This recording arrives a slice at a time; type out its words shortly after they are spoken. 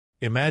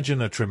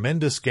Imagine a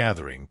tremendous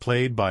gathering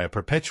played by a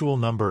perpetual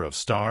number of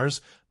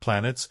stars,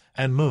 planets,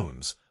 and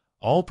moons,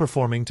 all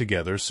performing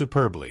together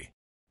superbly.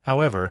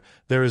 However,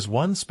 there is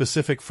one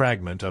specific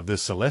fragment of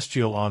this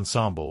celestial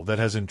ensemble that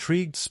has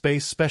intrigued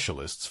space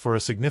specialists for a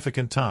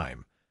significant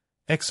time: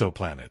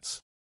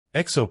 exoplanets.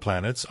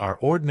 Exoplanets are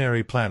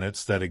ordinary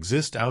planets that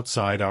exist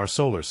outside our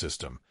solar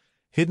system,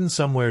 hidden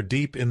somewhere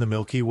deep in the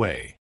Milky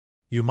Way.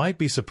 You might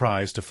be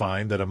surprised to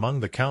find that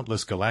among the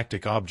countless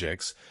galactic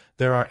objects,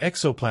 there are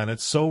exoplanets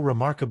so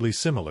remarkably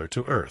similar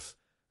to Earth,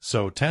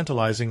 so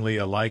tantalizingly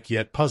alike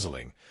yet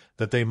puzzling,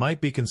 that they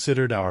might be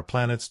considered our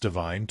planet's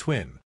divine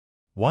twin.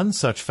 One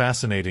such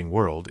fascinating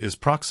world is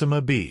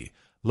Proxima b,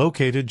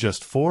 located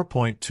just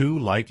 4.2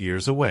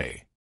 light-years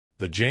away.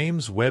 The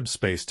James Webb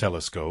Space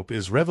Telescope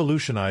is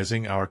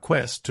revolutionizing our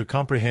quest to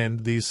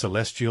comprehend these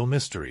celestial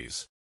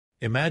mysteries.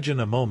 Imagine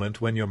a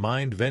moment when your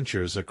mind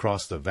ventures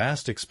across the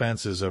vast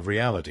expanses of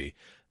reality,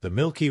 the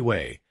Milky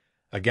Way,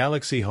 a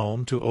galaxy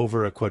home to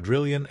over a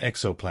quadrillion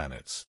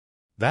exoplanets.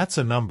 That's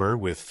a number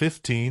with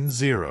 15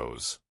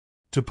 zeros.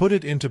 To put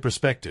it into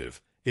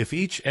perspective, if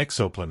each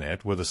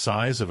exoplanet were the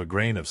size of a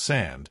grain of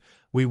sand,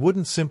 we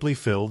wouldn't simply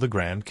fill the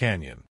Grand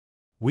Canyon.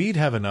 We'd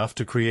have enough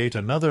to create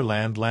another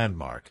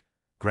landmark,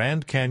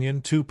 Grand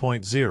Canyon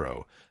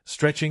 2.0,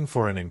 stretching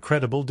for an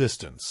incredible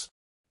distance.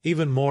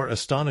 Even more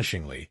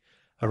astonishingly,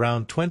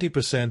 around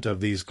 20% of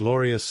these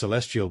glorious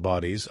celestial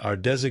bodies are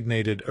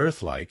designated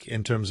Earth-like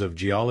in terms of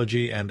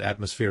geology and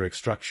atmospheric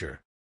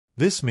structure.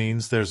 This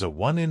means there's a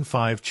 1 in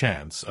 5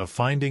 chance of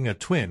finding a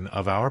twin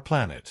of our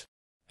planet.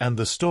 And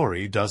the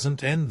story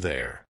doesn't end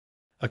there.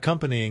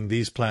 Accompanying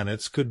these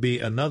planets could be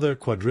another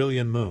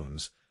quadrillion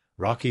moons,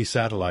 rocky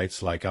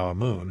satellites like our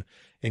moon,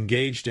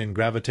 engaged in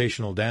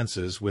gravitational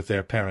dances with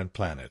their parent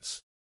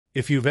planets.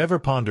 If you've ever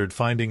pondered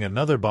finding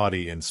another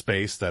body in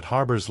space that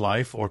harbors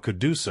life or could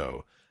do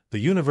so, the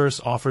universe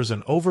offers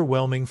an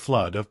overwhelming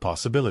flood of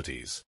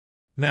possibilities.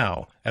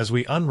 Now, as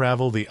we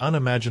unravel the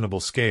unimaginable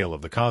scale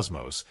of the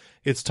cosmos,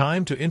 it's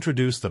time to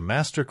introduce the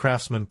master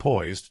craftsman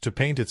poised to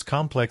paint its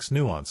complex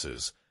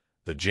nuances: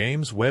 the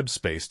James Webb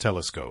Space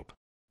Telescope.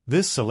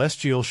 This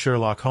celestial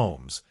Sherlock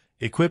Holmes,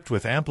 equipped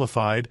with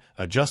amplified,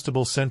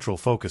 adjustable central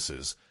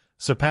focuses,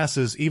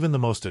 surpasses even the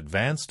most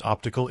advanced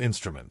optical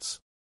instruments.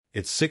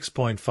 Its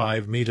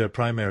 6.5-meter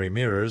primary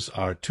mirrors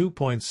are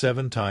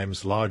 2.7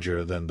 times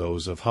larger than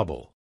those of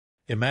Hubble.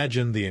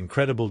 Imagine the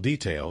incredible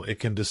detail it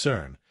can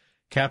discern,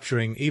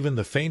 capturing even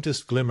the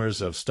faintest glimmers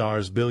of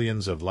stars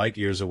billions of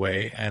light-years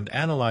away and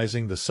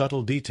analyzing the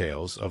subtle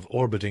details of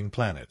orbiting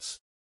planets.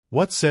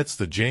 What sets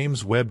the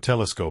James Webb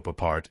Telescope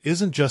apart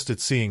isn't just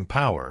its seeing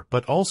power,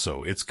 but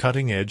also its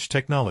cutting-edge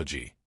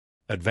technology.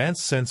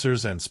 Advanced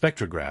sensors and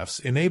spectrographs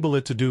enable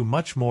it to do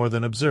much more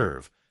than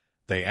observe.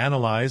 They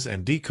analyze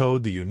and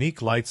decode the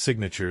unique light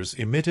signatures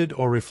emitted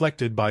or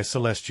reflected by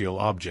celestial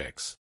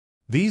objects.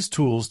 These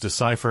tools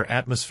decipher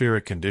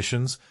atmospheric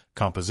conditions,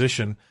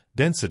 composition,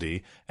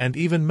 density, and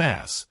even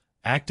mass,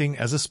 acting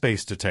as a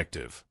space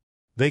detective.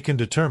 They can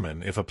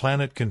determine if a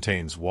planet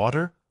contains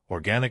water,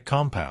 organic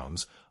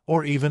compounds,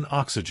 or even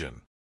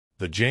oxygen.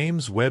 The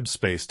James Webb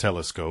Space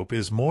Telescope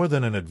is more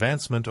than an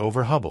advancement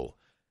over Hubble.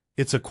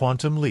 It's a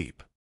quantum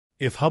leap.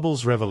 If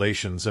Hubble's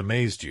revelations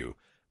amazed you,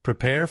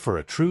 prepare for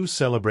a true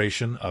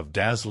celebration of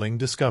dazzling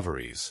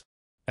discoveries.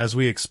 As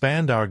we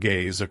expand our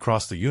gaze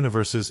across the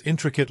universe's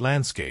intricate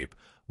landscape,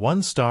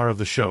 one star of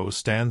the show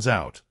stands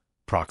out: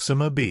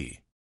 Proxima b.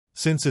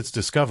 Since its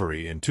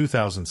discovery in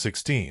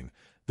 2016,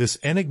 this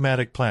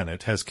enigmatic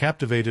planet has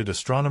captivated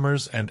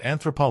astronomers and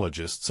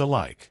anthropologists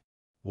alike.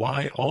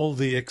 Why all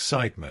the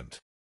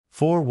excitement?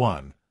 For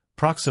one,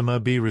 Proxima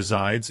b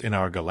resides in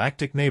our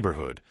galactic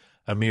neighborhood,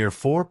 a mere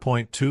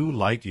 4.2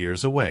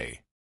 light-years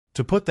away.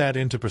 To put that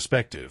into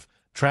perspective,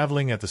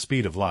 traveling at the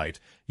speed of light,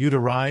 you'd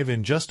arrive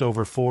in just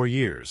over 4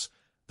 years,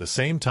 the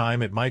same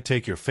time it might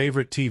take your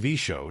favorite TV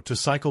show to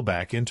cycle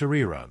back into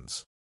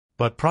reruns.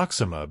 But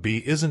Proxima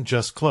b isn't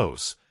just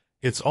close,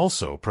 it's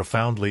also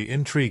profoundly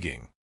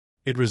intriguing.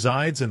 It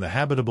resides in the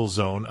habitable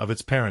zone of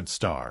its parent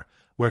star,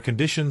 where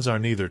conditions are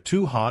neither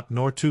too hot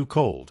nor too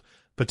cold,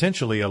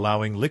 potentially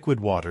allowing liquid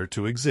water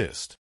to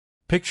exist.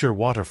 Picture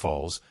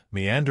waterfalls,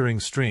 meandering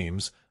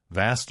streams,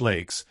 vast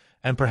lakes,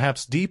 and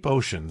perhaps deep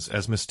oceans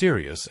as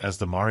mysterious as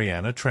the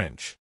Mariana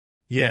Trench.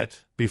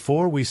 Yet,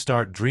 before we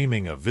start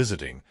dreaming of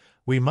visiting,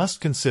 we must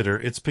consider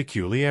its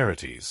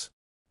peculiarities.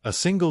 A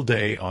single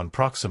day on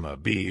Proxima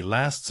b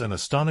lasts an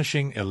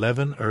astonishing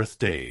 11 Earth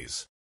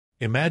days.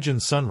 Imagine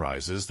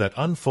sunrises that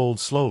unfold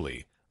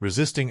slowly,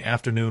 resisting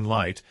afternoon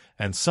light,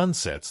 and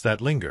sunsets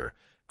that linger,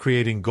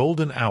 creating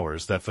golden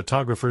hours that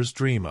photographers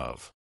dream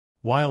of.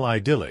 While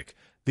idyllic,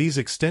 these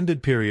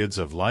extended periods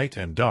of light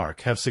and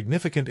dark have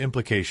significant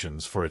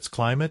implications for its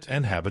climate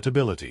and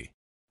habitability.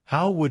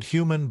 How would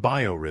human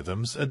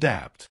biorhythms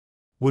adapt?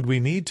 Would we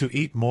need to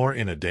eat more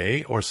in a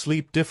day or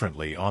sleep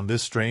differently on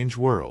this strange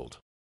world?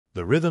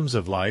 The rhythms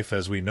of life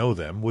as we know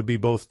them would be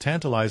both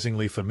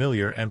tantalizingly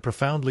familiar and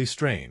profoundly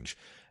strange,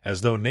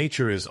 as though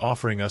nature is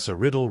offering us a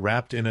riddle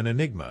wrapped in an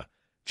enigma,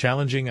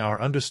 challenging our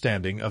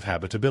understanding of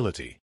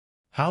habitability.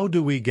 How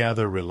do we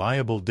gather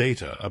reliable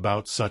data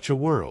about such a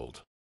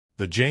world?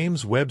 The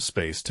James Webb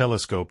Space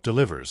Telescope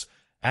delivers,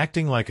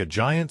 acting like a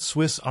giant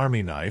Swiss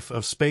Army knife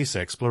of space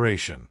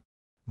exploration.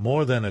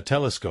 More than a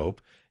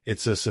telescope,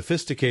 it's a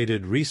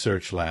sophisticated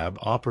research lab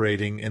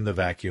operating in the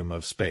vacuum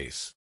of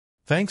space.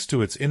 Thanks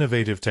to its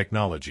innovative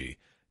technology,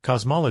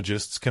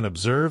 cosmologists can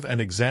observe and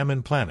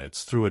examine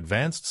planets through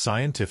advanced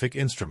scientific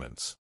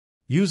instruments.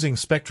 Using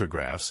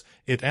spectrographs,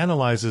 it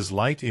analyzes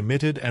light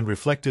emitted and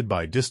reflected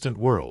by distant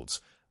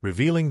worlds,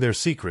 revealing their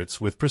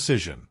secrets with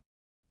precision.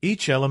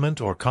 Each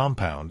element or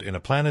compound in a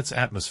planet's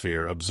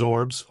atmosphere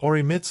absorbs or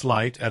emits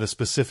light at a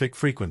specific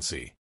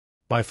frequency.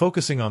 By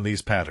focusing on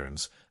these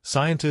patterns,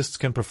 scientists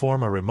can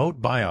perform a remote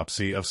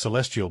biopsy of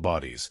celestial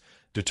bodies,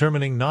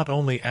 determining not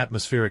only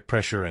atmospheric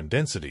pressure and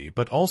density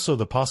but also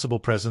the possible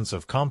presence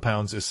of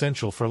compounds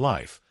essential for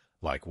life,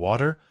 like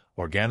water,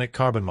 organic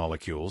carbon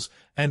molecules,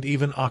 and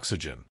even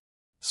oxygen.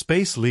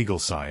 Space legal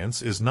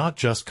science is not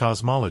just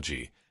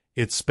cosmology,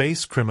 it's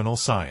space criminal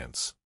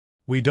science.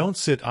 We don't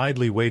sit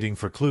idly waiting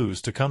for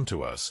clues to come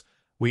to us.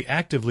 We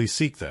actively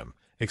seek them,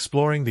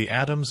 exploring the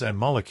atoms and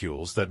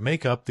molecules that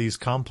make up these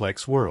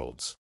complex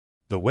worlds.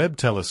 The Webb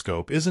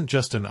telescope isn't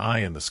just an eye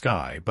in the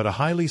sky, but a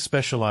highly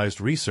specialized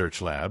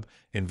research lab,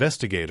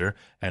 investigator,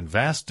 and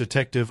vast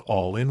detective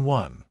all in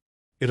one.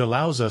 It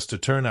allows us to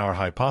turn our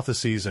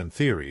hypotheses and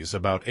theories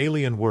about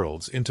alien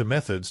worlds into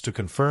methods to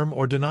confirm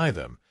or deny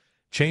them,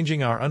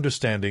 changing our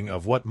understanding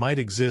of what might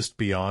exist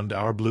beyond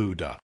our blue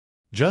dot.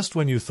 Just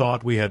when you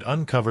thought we had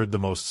uncovered the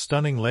most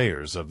stunning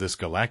layers of this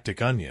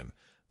galactic onion,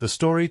 the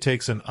story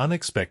takes an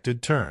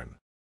unexpected turn.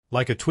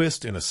 Like a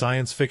twist in a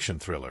science fiction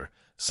thriller,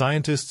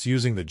 scientists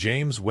using the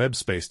James Webb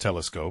Space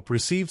Telescope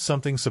received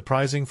something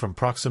surprising from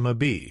Proxima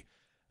b,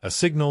 a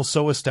signal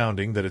so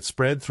astounding that it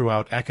spread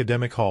throughout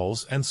academic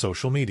halls and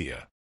social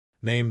media.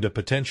 Named a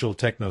potential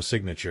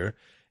technosignature,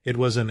 it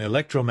was an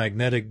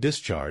electromagnetic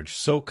discharge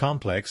so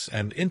complex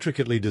and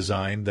intricately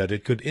designed that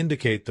it could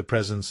indicate the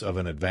presence of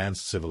an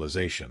advanced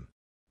civilization.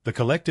 The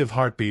collective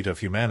heartbeat of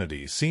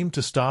humanity seemed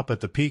to stop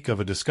at the peak of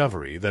a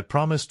discovery that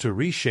promised to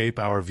reshape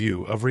our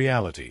view of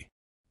reality.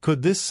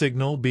 Could this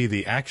signal be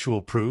the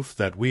actual proof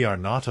that we are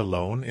not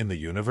alone in the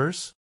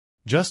universe?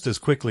 Just as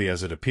quickly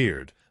as it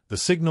appeared, the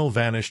signal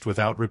vanished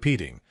without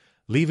repeating,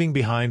 leaving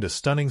behind a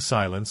stunning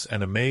silence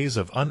and a maze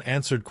of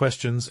unanswered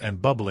questions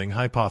and bubbling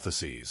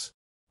hypotheses.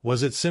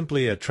 Was it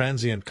simply a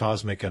transient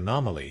cosmic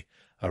anomaly,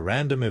 a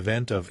random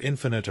event of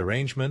infinite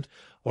arrangement,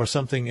 or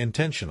something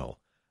intentional?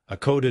 A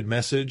coded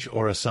message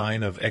or a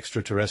sign of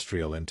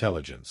extraterrestrial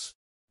intelligence?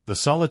 The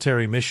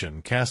solitary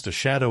mission cast a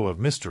shadow of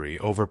mystery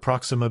over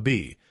Proxima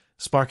b,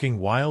 sparking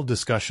wild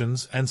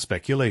discussions and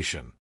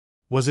speculation.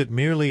 Was it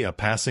merely a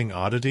passing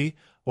oddity,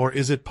 or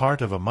is it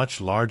part of a much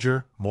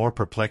larger, more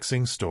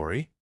perplexing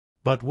story?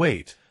 But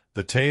wait,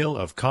 the tale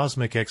of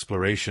cosmic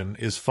exploration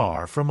is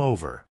far from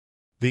over.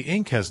 The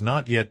ink has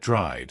not yet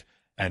dried,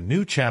 and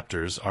new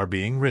chapters are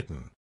being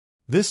written.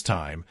 This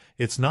time,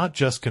 it's not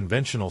just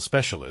conventional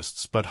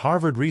specialists but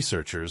Harvard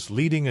researchers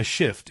leading a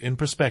shift in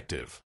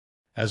perspective.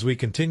 As we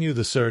continue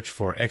the search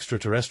for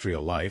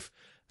extraterrestrial life,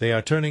 they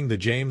are turning the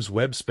James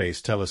Webb Space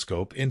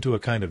Telescope into a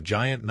kind of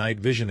giant night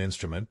vision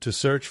instrument to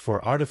search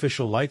for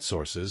artificial light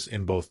sources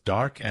in both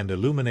dark and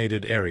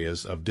illuminated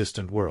areas of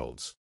distant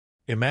worlds.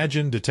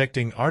 Imagine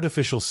detecting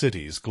artificial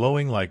cities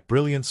glowing like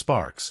brilliant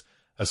sparks,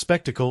 a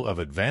spectacle of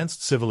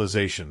advanced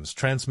civilizations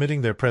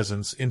transmitting their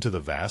presence into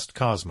the vast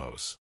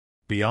cosmos.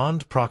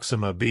 Beyond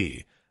Proxima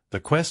b,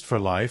 the quest for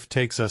life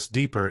takes us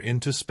deeper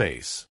into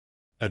space.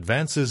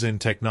 Advances in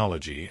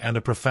technology and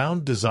a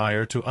profound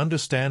desire to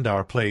understand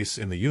our place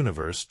in the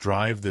universe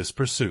drive this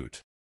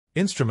pursuit.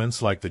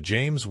 Instruments like the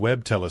James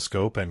Webb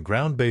Telescope and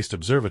ground-based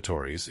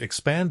observatories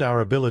expand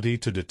our ability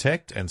to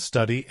detect and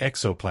study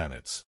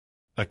exoplanets.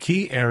 A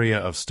key area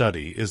of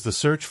study is the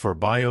search for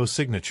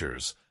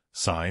biosignatures,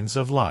 signs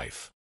of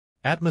life.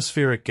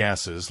 Atmospheric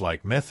gases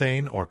like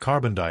methane or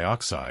carbon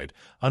dioxide,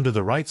 under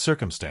the right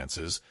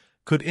circumstances,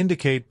 could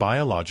indicate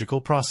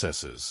biological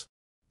processes.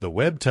 The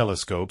Webb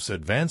telescope's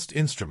advanced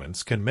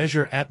instruments can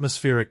measure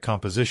atmospheric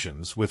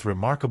compositions with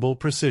remarkable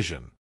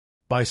precision.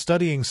 By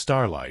studying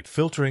starlight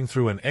filtering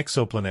through an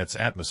exoplanet's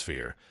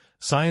atmosphere,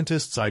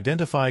 scientists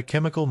identify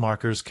chemical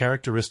markers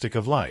characteristic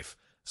of life,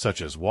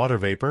 such as water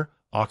vapor,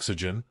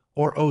 oxygen,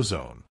 or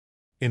ozone.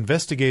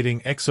 Investigating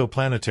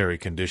exoplanetary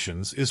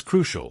conditions is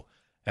crucial,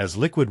 as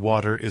liquid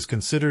water is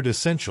considered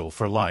essential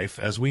for life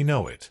as we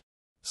know it.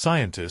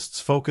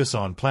 Scientists focus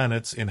on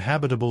planets in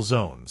habitable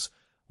zones,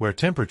 where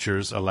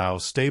temperatures allow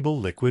stable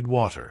liquid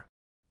water.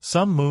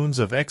 Some moons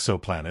of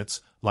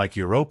exoplanets, like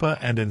Europa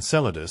and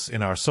Enceladus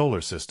in our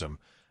solar system,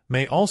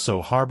 may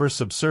also harbor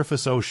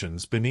subsurface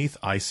oceans beneath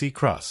icy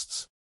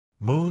crusts.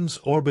 Moons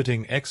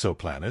orbiting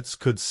exoplanets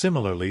could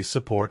similarly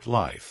support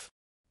life.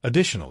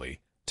 Additionally,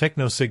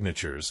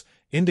 technosignatures,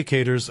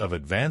 indicators of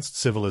advanced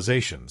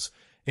civilizations,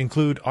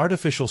 include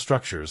artificial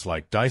structures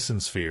like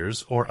Dyson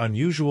spheres or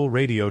unusual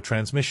radio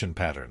transmission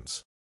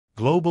patterns.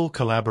 Global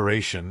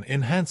collaboration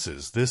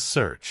enhances this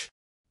search.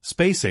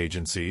 Space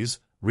agencies,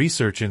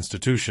 research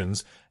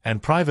institutions,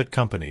 and private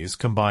companies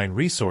combine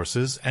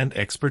resources and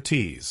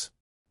expertise.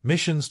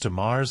 Missions to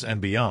Mars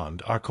and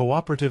beyond are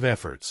cooperative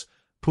efforts,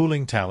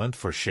 pooling talent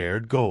for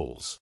shared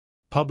goals.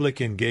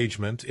 Public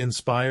engagement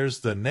inspires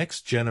the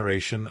next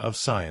generation of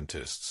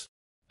scientists.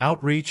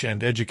 Outreach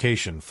and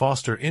education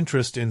foster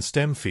interest in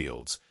STEM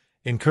fields,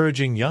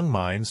 encouraging young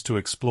minds to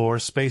explore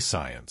space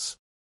science.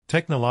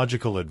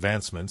 Technological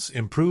advancements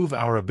improve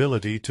our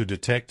ability to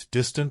detect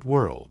distant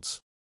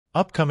worlds.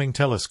 Upcoming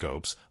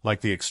telescopes,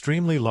 like the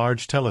Extremely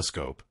Large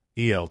Telescope,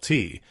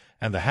 ELT,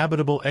 and the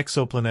Habitable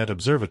Exoplanet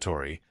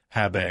Observatory,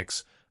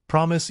 HABEX,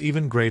 promise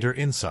even greater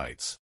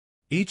insights.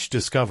 Each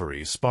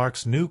discovery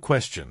sparks new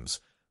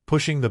questions,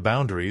 pushing the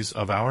boundaries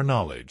of our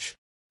knowledge.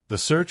 The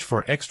search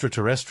for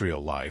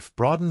extraterrestrial life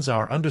broadens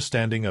our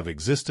understanding of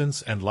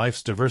existence and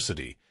life's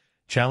diversity,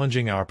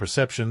 challenging our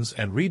perceptions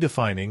and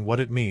redefining what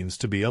it means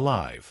to be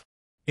alive.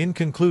 In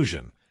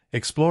conclusion,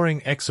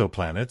 exploring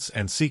exoplanets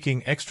and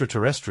seeking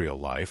extraterrestrial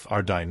life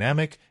are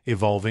dynamic,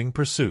 evolving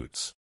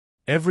pursuits.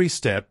 Every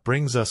step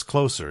brings us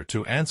closer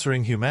to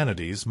answering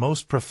humanity's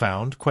most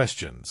profound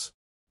questions.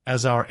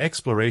 As our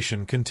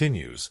exploration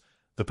continues,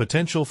 the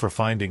potential for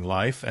finding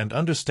life and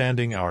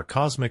understanding our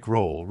cosmic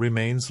role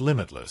remains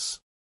limitless.